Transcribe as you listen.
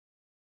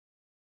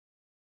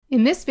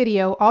In this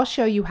video, I'll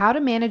show you how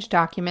to manage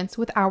documents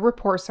with our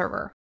report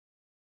server.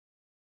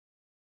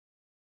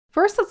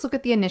 First, let's look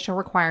at the initial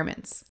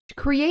requirements. To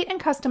create and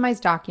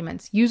customize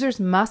documents, users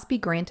must be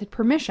granted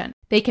permission.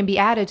 They can be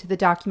added to the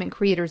document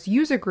creators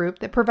user group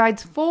that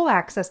provides full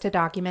access to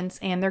documents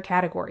and their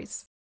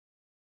categories.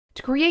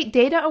 To create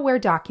data-aware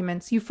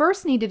documents, you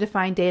first need to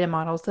define data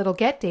models that'll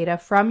get data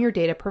from your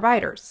data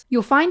providers.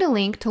 You'll find a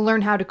link to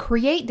learn how to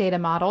create data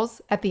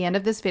models at the end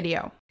of this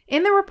video.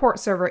 In the report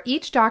server,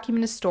 each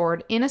document is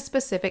stored in a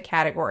specific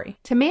category.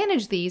 To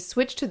manage these,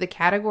 switch to the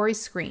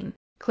Categories screen.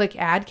 Click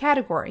Add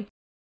Category.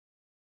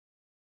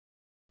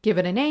 Give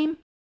it a name,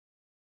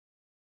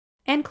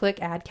 and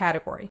click Add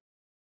Category.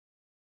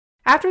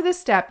 After this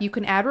step, you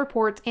can add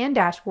reports and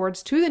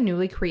dashboards to the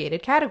newly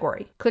created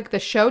category. Click the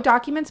Show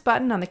Documents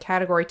button on the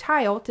category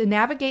tile to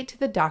navigate to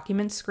the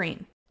Documents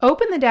screen.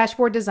 Open the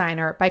Dashboard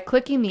Designer by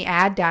clicking the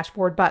Add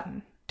Dashboard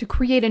button. To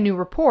create a new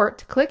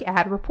report, click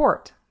Add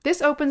Report.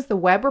 This opens the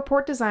Web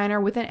Report Designer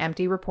with an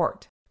empty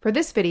report. For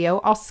this video,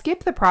 I'll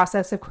skip the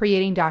process of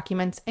creating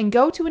documents and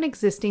go to an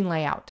existing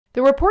layout.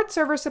 The report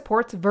server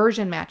supports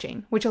version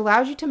matching, which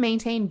allows you to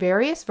maintain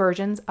various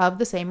versions of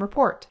the same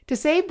report. To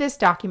save this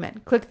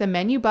document, click the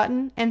Menu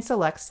button and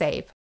select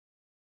Save.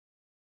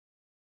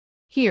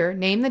 Here,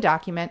 name the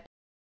document,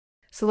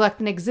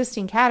 select an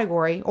existing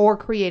category or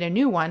create a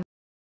new one,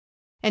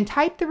 and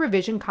type the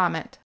revision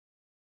comment.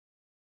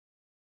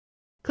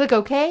 Click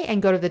OK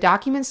and go to the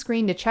Documents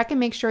screen to check and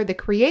make sure the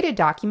created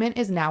document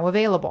is now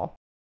available.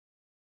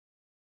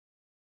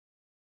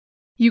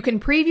 You can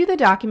preview the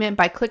document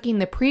by clicking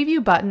the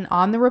Preview button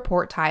on the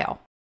report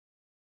tile.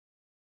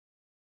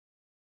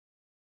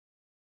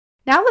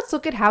 Now let's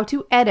look at how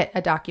to edit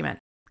a document.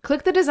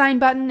 Click the Design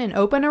button and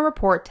open a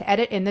report to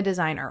edit in the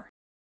Designer.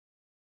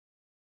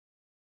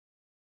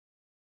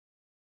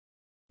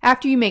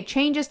 After you make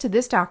changes to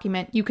this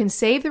document, you can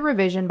save the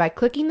revision by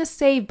clicking the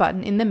Save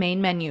button in the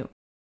main menu.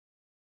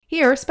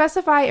 Here,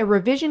 specify a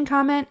revision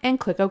comment and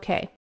click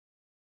OK.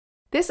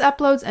 This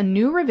uploads a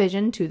new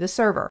revision to the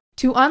server.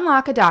 To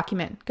unlock a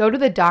document, go to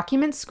the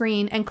Documents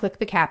screen and click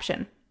the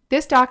caption.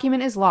 This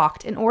document is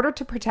locked in order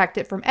to protect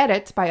it from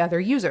edits by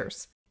other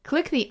users.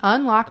 Click the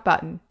Unlock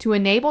button to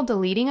enable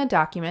deleting a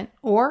document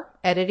or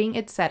editing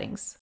its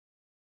settings.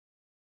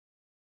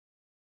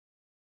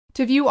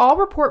 To view all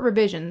report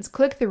revisions,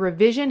 click the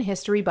Revision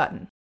History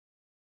button.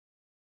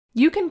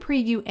 You can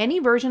preview any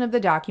version of the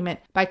document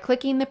by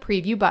clicking the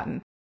Preview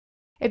button.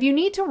 If you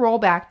need to roll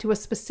back to a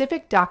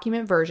specific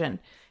document version,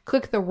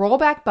 click the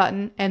Rollback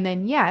button and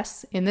then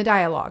Yes in the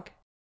dialog.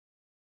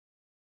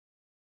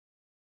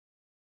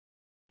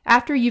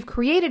 After you've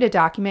created a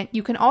document,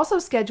 you can also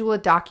schedule a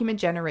document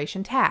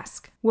generation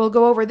task. We'll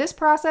go over this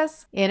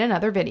process in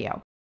another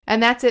video.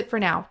 And that's it for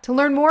now. To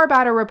learn more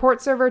about our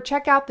report server,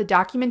 check out the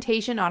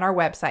documentation on our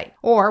website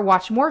or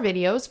watch more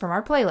videos from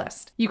our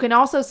playlist. You can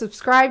also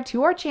subscribe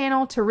to our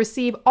channel to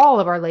receive all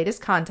of our latest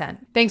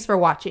content. Thanks for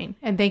watching,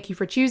 and thank you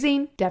for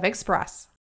choosing DevExpress.